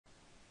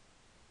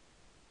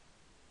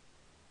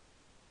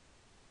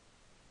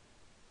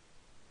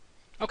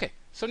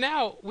So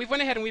now we've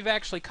went ahead and we've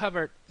actually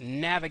covered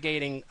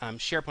navigating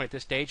SharePoint at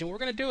this stage, and what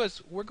we're going to do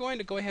is we're going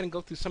to go ahead and go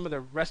through some of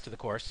the rest of the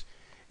course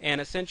and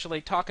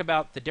essentially talk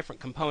about the different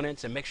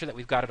components and make sure that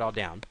we've got it all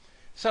down.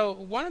 So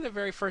one of the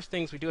very first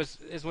things we do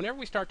is whenever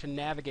we start to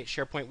navigate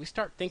SharePoint, we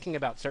start thinking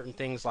about certain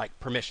things like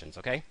permissions,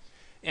 okay?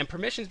 And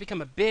permissions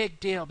become a big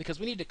deal because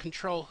we need to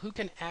control who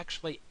can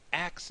actually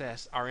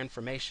access our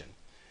information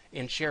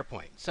in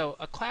SharePoint. So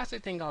a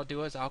classic thing I'll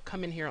do is I'll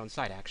come in here on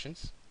Site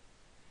Actions,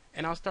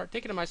 and I'll start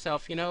thinking to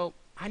myself, you know,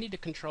 I need to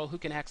control who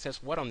can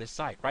access what on this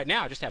site. Right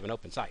now, I just have an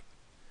open site.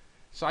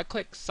 So I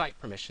click Site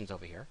Permissions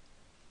over here.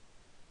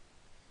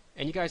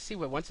 And you guys see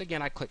what, once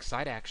again, I click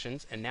Site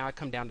Actions, and now I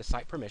come down to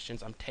Site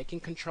Permissions. I'm taking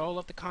control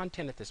of the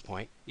content at this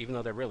point, even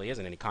though there really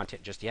isn't any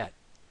content just yet.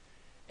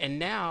 And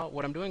now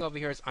what I'm doing over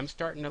here is I'm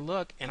starting to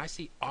look, and I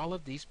see all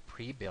these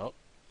pre-built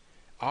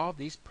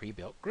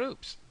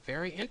groups.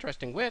 Very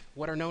interesting, with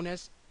what are known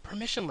as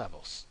permission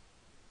levels.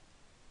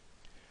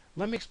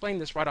 Let me explain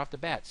this right off the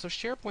bat. So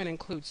SharePoint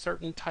includes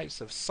certain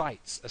types of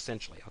sites,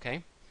 essentially,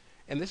 okay?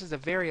 And this is a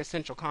very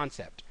essential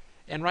concept.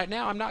 And right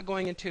now, I'm not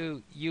going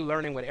into you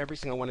learning what every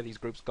single one of these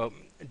groups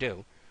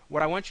do.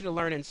 What I want you to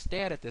learn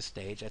instead at this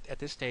stage,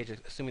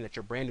 assuming that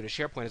you're brand new to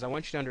SharePoint, is I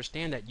want you to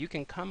understand that you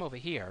can come over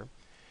here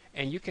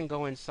and you can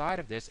go inside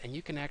of this and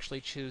you can actually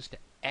choose to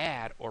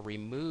add or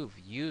remove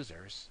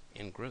users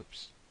in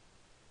groups.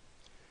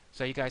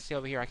 So you guys see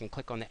over here, I can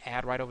click on the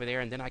add right over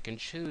there, and then I can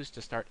choose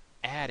to start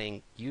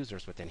adding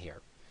users within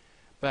here.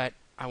 But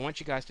I want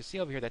you guys to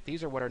see over here that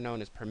these are what are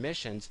known as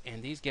permissions,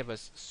 and these give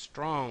us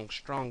strong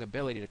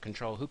ability to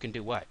control who can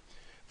do what.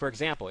 For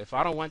example, if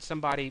I don't want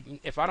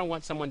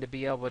someone to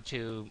be able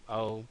to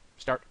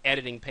start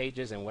editing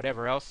pages and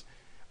whatever else,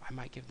 I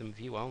might give them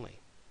view only.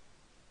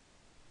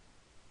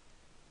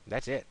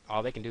 That's it.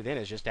 All they can do then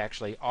is just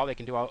actually, all they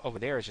can do over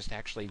there is just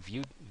actually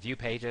view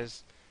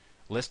pages,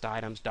 list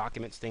items,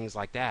 documents, things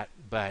like that.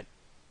 But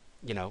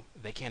you know,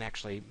 they can't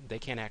actually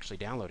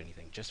download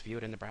anything. Just view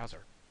it in the browser.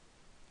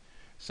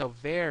 So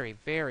very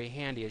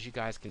handy, as you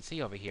guys can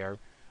see over here.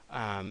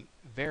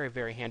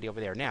 Very handy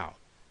over there. Now,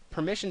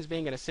 permissions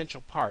being an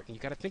essential part, and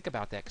you got to think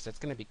about that because that's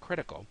going to be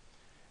critical.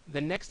 The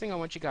next thing I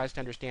want you guys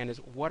to understand is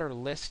what are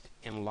lists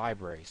and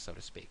libraries, so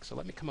to speak. So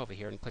let me come over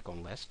here and click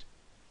on list.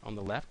 On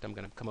the left, I'm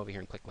going to come over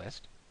here and click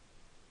list.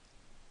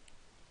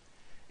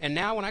 And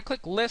now when I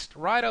click list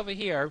right over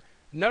here,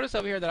 notice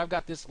over here that I've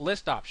got this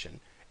list option.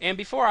 And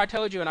before I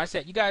told you, and I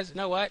said, you guys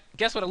know what?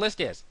 Guess what a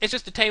list is? It's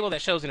just a table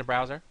that shows in a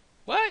browser.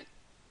 What?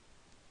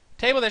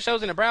 Table that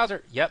shows in a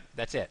browser? Yep,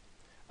 that's it.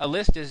 A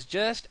list is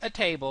just a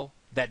table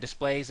that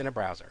displays in a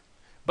browser.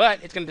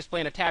 But it's going to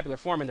display in a tabular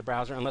form in the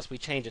browser unless we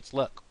change its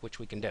look, which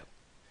we can do.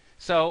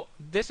 So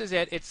this is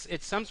it. It's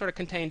some sort of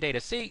contained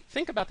data. See,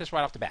 think about this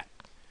right off the bat.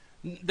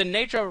 The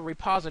nature of a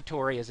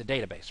repository is a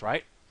database,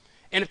 right?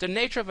 And if the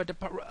nature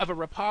of a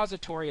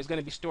repository is going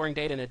to be storing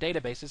data in a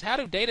database, how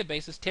do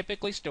databases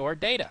typically store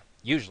data?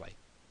 Usually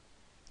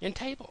in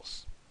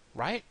tables,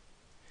 right?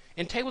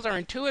 And tables are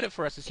intuitive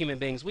for us as human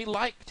beings. We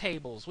like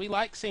tables. We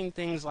like seeing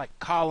things like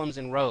columns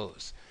and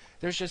rows.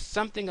 There's just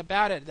something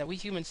about it that we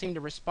humans seem to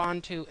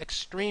respond to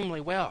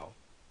extremely well.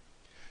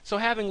 So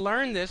having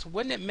learned this,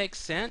 wouldn't it make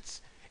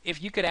sense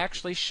if you could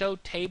actually show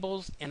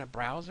tables in a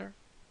browser?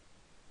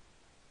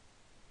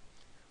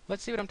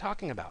 Let's see what I'm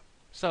talking about.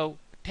 So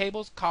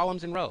tables,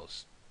 columns, and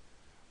rows.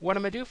 What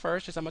I'm going to do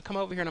first is I'm going to come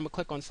over here and I'm going to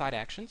click on Site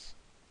Actions.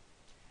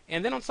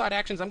 And then on Site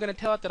Actions, I'm going to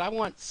tell it that I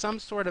want some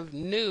sort of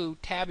new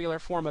tabular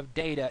form of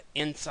data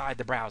inside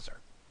the browser.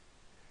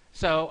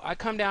 So I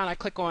come down, I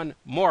click on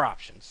More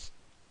Options.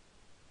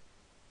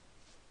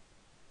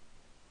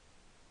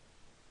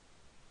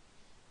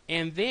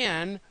 And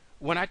then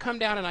when I come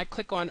down and I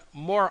click on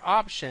More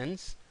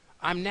Options,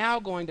 I'm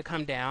now going to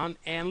come down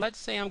and let's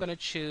say I'm going to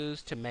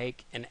choose to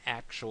make an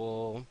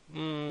actual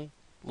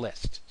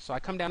list. So I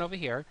come down over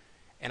here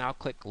and I'll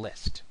click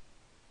List.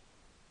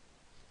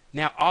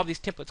 Now all these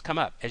templates come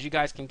up. As you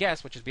guys can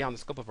guess, which is beyond the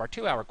scope of our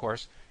 2-hour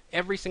course,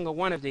 every single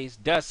one of these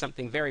does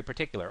something very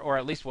particular, or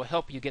at least will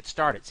help you get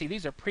started. See,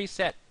 these are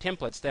preset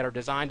templates that are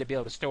designed to be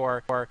able to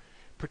store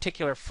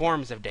particular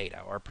forms of data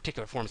or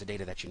particular forms of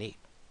data that you need.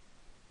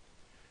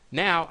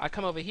 Now I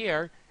come over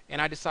here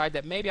and I decide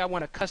that maybe I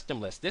want a custom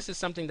list. This is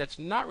something that's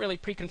not really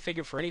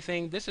pre-configured for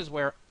anything. This is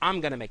where I'm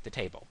going to make the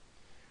table.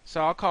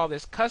 So I'll call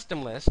this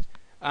custom list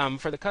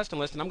for the custom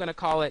list, and I'm going to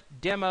call it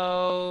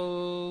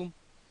demo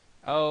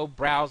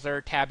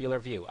browser tabular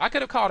view. I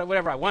could have called it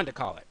whatever I wanted to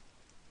call it,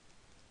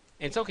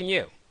 and so can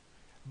you.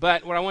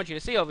 But what I want you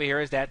to see over here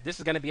is that this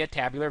is going to be a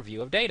tabular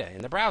view of data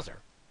in the browser.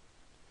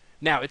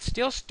 Now it's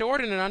still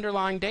stored in an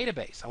underlying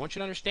database. I want you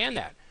to understand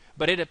that.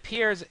 But it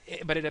appears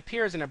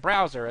in a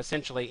browser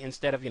essentially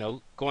instead of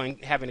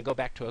having to go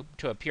back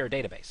to a pure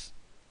database.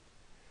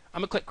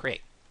 I'm gonna click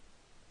Create.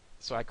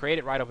 So I create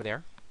it right over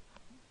there.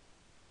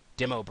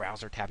 Demo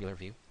browser tabular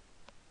view.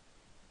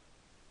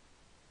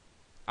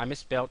 I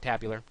misspelled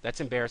tabular. That's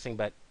embarrassing,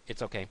 but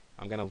it's okay.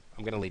 I'm gonna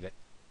leave it.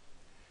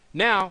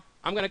 Now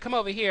I'm gonna come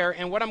over here,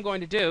 and what I'm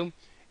going to do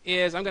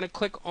is I'm gonna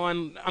click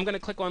on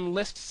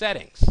List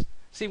Settings.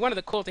 See, one of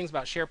the cool things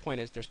about SharePoint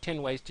is there's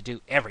 10 ways to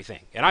do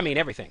everything, and I mean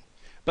everything.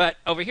 But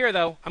over here,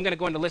 though, I'm going to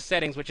go into list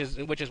settings, which is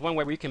one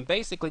way where you can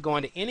basically go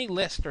into any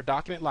list or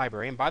document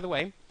library. And by the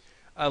way,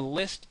 a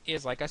list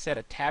is, like I said,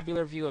 a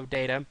tabular view of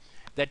data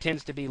that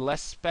tends to be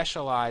less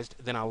specialized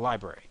than a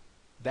library.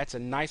 That's a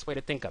nice way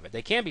to think of it.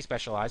 They can be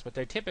specialized, but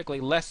they're typically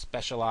less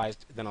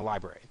specialized than a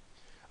library.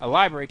 A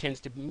library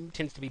tends to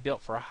be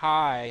built for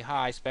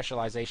high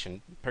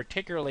specialization,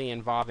 particularly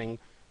involving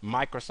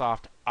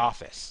Microsoft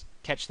Office.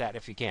 Catch that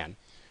if you can.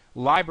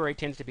 Library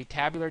tends to be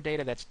tabular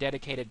data that's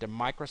dedicated to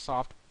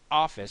Microsoft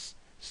Office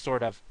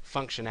sort of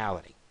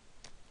functionality,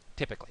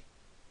 typically.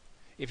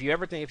 If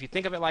you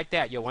think of it like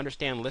that, you'll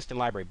understand list and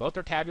library. Both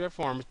are tabular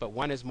forms, but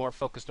one is more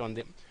focused on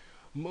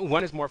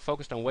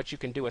what you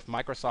can do with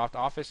Microsoft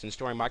Office and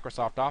storing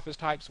Microsoft Office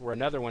types, where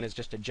another one is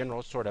just a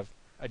general sort of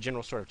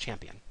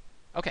champion.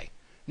 Okay,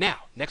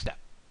 now next up.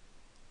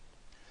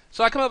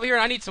 So I come over here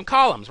and I need some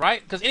columns,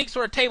 right? Because any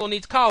sort of table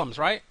needs columns,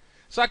 right?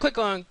 So I click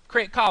on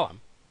Create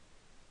Column.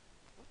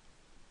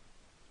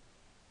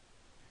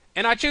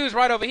 And I choose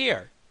right over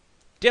here,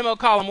 Demo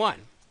Column 1.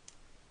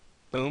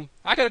 Boom.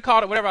 I could have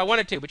called it whatever I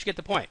wanted to, but you get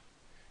the point.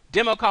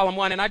 Demo Column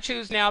 1, and I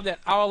choose now that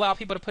I'll allow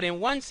people to put in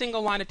one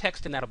single line of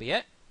text, and that'll be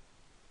it.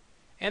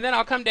 And then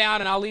I'll come down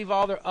and I'll leave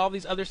all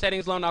these other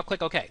settings alone, and I'll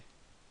click OK.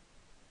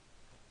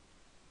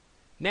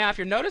 Now, if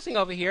you're noticing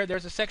over here,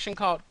 there's a section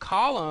called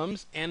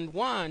Columns, and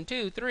 1,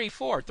 2, 3,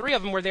 4. 3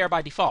 of them were there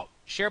by default.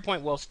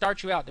 SharePoint will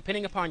start you out,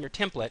 depending upon your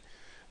template,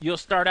 you'll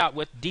start out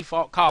with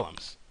default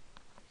columns.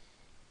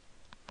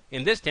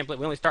 In this template,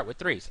 we only start with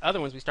 3s. Other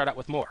ones, we start out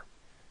with more.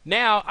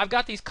 Now, I've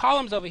got these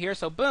columns over here,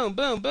 so boom,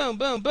 boom, boom,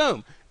 boom,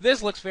 boom.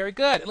 This looks very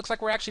good. It looks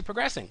like we're actually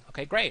progressing.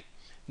 Okay, great.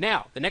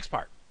 Now, the next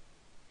part.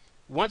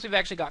 Once we've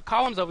actually got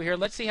columns over here,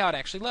 let's see how it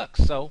actually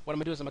looks. So what I'm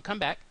going to do is I'm going to come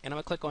back, and I'm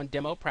going to click on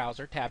Demo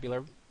Browser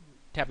Tabular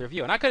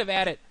View. And I could have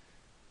added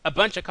a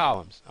bunch of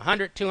columns,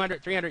 100,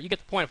 200, 300. You get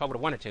the point if I would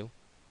have wanted to.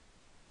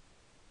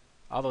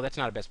 Although that's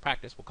not a best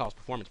practice, will cause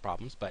performance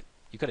problems, but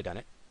you could have done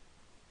it.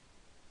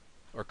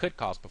 Or could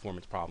cause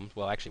performance problems.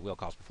 Well, actually will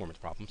cause performance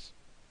problems.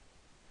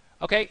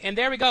 Okay, and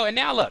there we go. And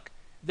now look,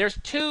 there's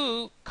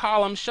 2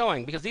 columns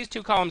showing because these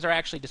 2 columns are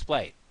actually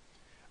displayed.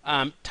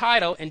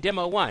 Title and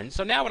Demo 1.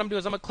 So now what I'm going to do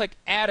is I'm going to click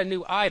Add a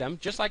New Item,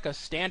 just like a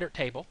standard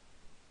table.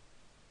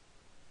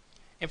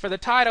 And for the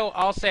title,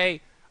 I'll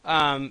say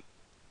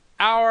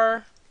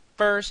Our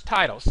First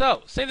Title.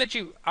 So say that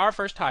Our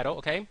First Title,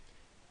 okay?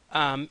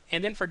 And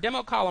then for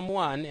Demo Column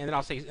 1, and then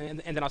I'll say, and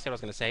then I'll say what I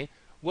was going to say.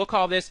 We'll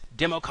call this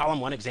Demo Column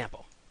 1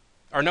 Example.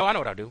 Or no, I know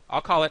what I'll do. I'll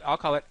call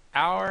it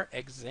Our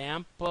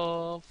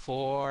Example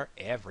for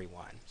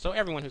Everyone. So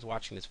everyone who's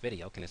watching this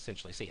video can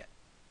essentially see it.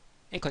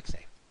 And click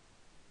Save.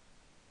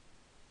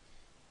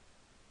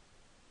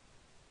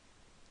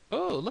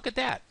 Oh, look at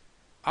that.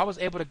 I was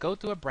able to go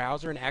through a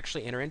browser and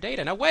actually enter in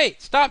data. Now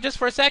wait, stop just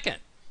for a second.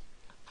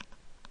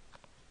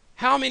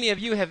 How many of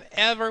you have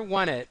ever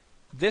wanted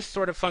this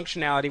sort of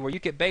functionality where you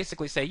could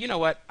basically say, you know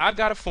what, I've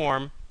got a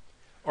form,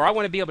 or I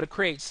want to be able to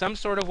create some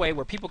sort of way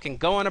where people can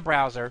go on a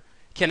browser,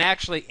 can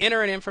actually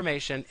enter in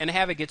information and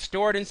have it get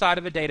stored inside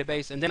of a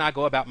database, and then I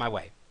go about my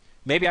way.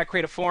 Maybe I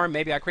create a form,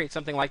 maybe I create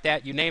something like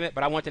that, you name it,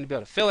 but I want them to be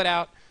able to fill it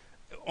out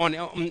in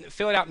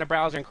the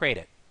browser and create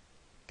it.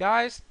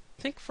 Guys,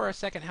 think for a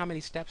second how many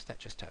steps that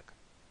just took.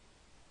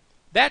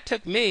 That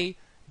took me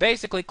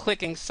basically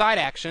clicking Site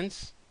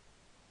Actions,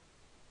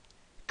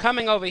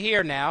 coming over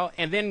here now,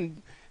 and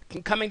then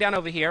coming down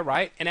over here,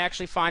 right, and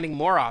actually finding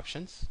more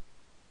options.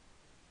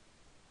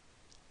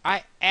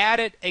 I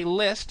added a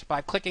list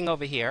by clicking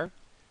over here.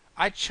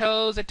 I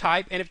chose a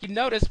type, and if you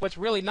notice, what's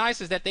really nice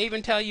is that they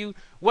even tell you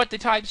what the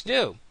types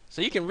do.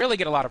 So you can really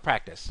get a lot of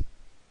practice.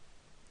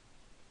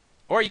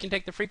 Or you can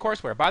take the free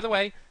courseware. By the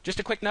way, just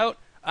a quick note,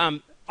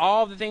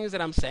 all the things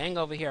that I'm saying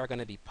over here are going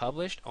to be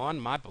published on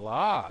my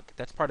blog.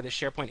 That's part of the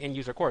SharePoint end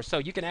user course. So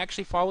you can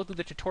actually follow through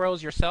the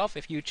tutorials yourself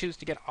if you choose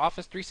to get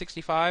Office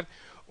 365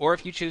 or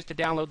if you choose to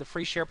download the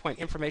free SharePoint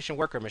Information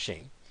Worker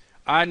Machine.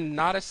 I'm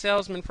not a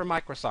salesman for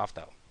Microsoft,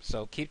 though.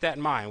 So keep that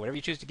in mind. Whatever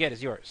you choose to get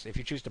is yours. If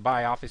you choose to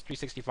buy Office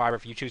 365 or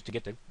if you choose to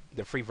get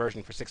the free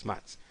version for 6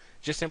 months.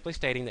 Just simply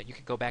stating that you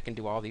could go back and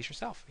do all these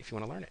yourself if you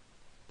want to learn it.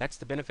 That's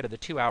the benefit of the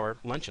 2-hour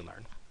lunch and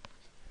learn.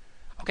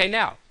 Okay,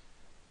 now,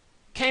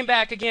 came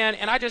back again,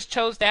 and I just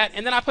chose that,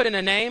 and then I put in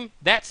a name.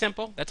 That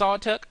simple. That's all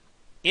it took.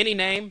 Any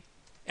name.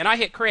 And I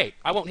hit Create.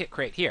 I won't hit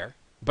Create here,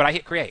 but I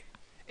hit Create.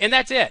 And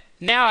that's it.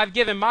 Now I've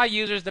given my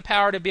users the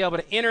power to be able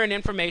to enter in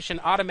information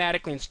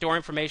automatically and store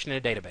information in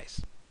a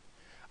database.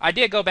 I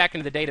did go back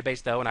into the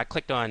database, though, and I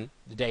clicked on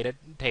the data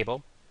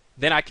table.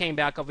 Then I came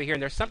back over here,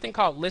 and there's something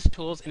called List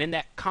Tools, and in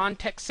that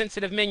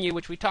context-sensitive menu,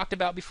 which we talked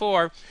about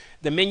before,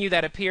 the menu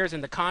that appears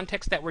in the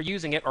context that we're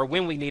using it or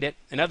when we need it.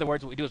 In other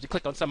words, what we do is we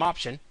click on some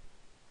option.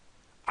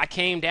 I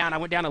came down, I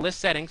went down to List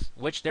Settings,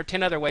 which there are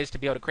 10 other ways to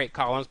be able to create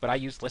columns, but I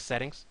use List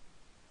Settings.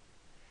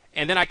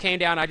 And then I came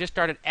down, I just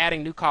started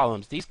adding new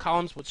columns. These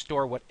columns would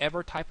store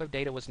whatever type of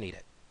data was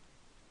needed.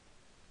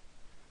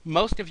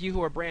 Most of you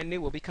who are brand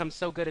new will become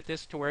so good at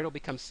this to where it'll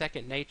become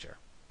second nature.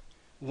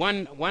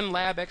 one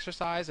lab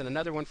exercise and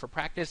another one for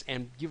practice,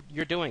 and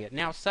you're doing it.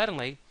 Now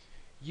suddenly,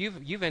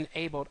 you've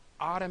enabled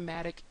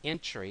automatic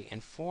entry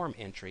and form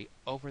entry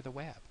over the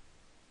web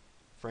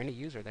for any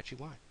user that you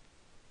want.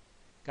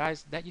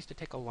 Guys, that used to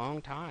take a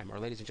long time, or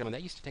ladies and gentlemen,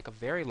 that used to take a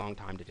very long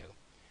time to do.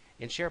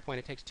 In SharePoint,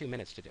 it takes 2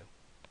 minutes to do.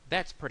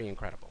 That's pretty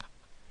incredible.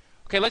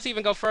 Okay, let's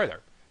even go further.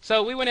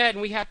 So we went ahead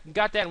and we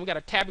got that, and we got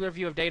a tabular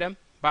view of data,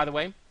 by the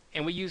way,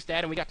 and we used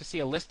that, and we got to see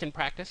a list in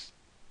practice.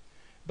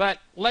 But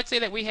let's say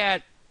that we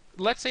had,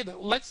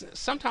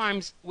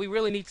 sometimes we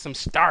really need some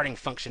starting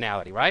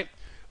functionality, right?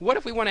 What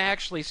if we want to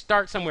actually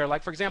start somewhere?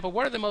 Like, for example,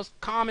 what are the most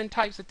common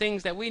types of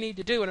things that we need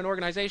to do in an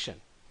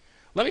organization?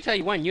 Let me tell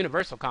you one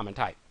universal common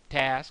type.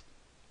 Task.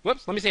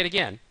 Whoops, let me say it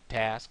again.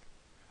 Task.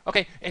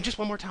 Okay, and just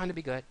one more time to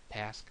be good.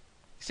 Task.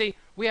 See,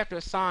 we have to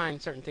assign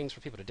certain things for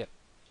people to do.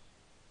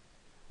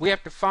 We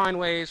have to find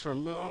ways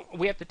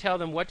we have to tell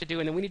them what to do,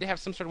 and then we need to have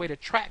some sort of way to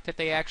track that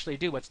they actually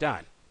do what's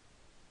done.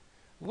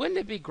 Wouldn't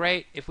it be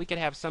great if we could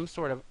have some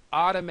sort of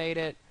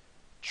automated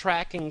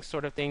tracking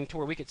sort of thing to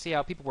where we could see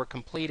how people were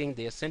completing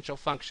the essential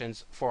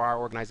functions for our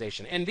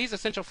organization? And these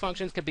essential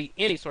functions could be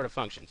any sort of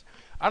functions.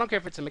 I don't care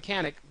if it's a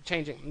mechanic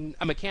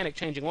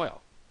changing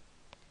oil,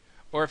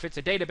 or if it's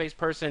a database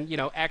person,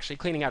 actually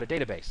cleaning out a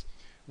database.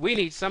 We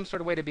need some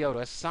sort of way to be able to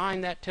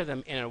assign that to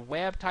them in a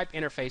web type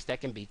interface that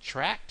can be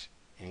tracked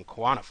and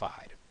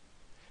quantified,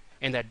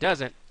 and that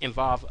doesn't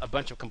involve a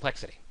bunch of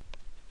complexity.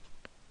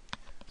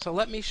 So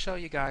let me show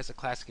you guys a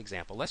classic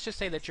example. Let's just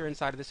say that you're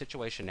inside of the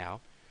situation now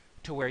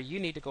to where you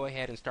need to go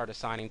ahead and start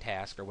assigning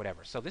tasks or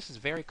whatever. So this is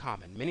very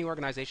common. Many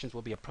organizations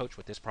will be approached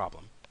with this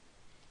problem.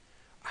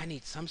 I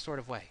need some sort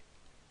of way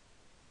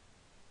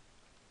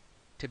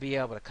to be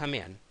able to come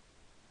in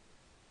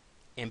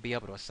and be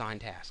able to assign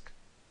tasks.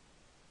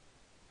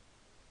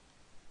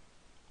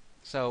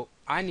 So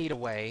I need a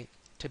way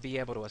to be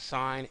able to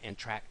assign and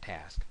track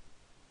tasks.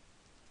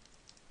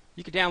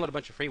 You could download a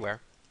bunch of freeware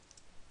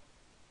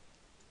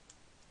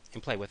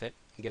and play with it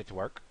and get it to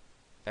work.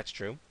 That's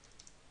true.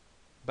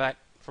 But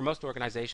for most organizations,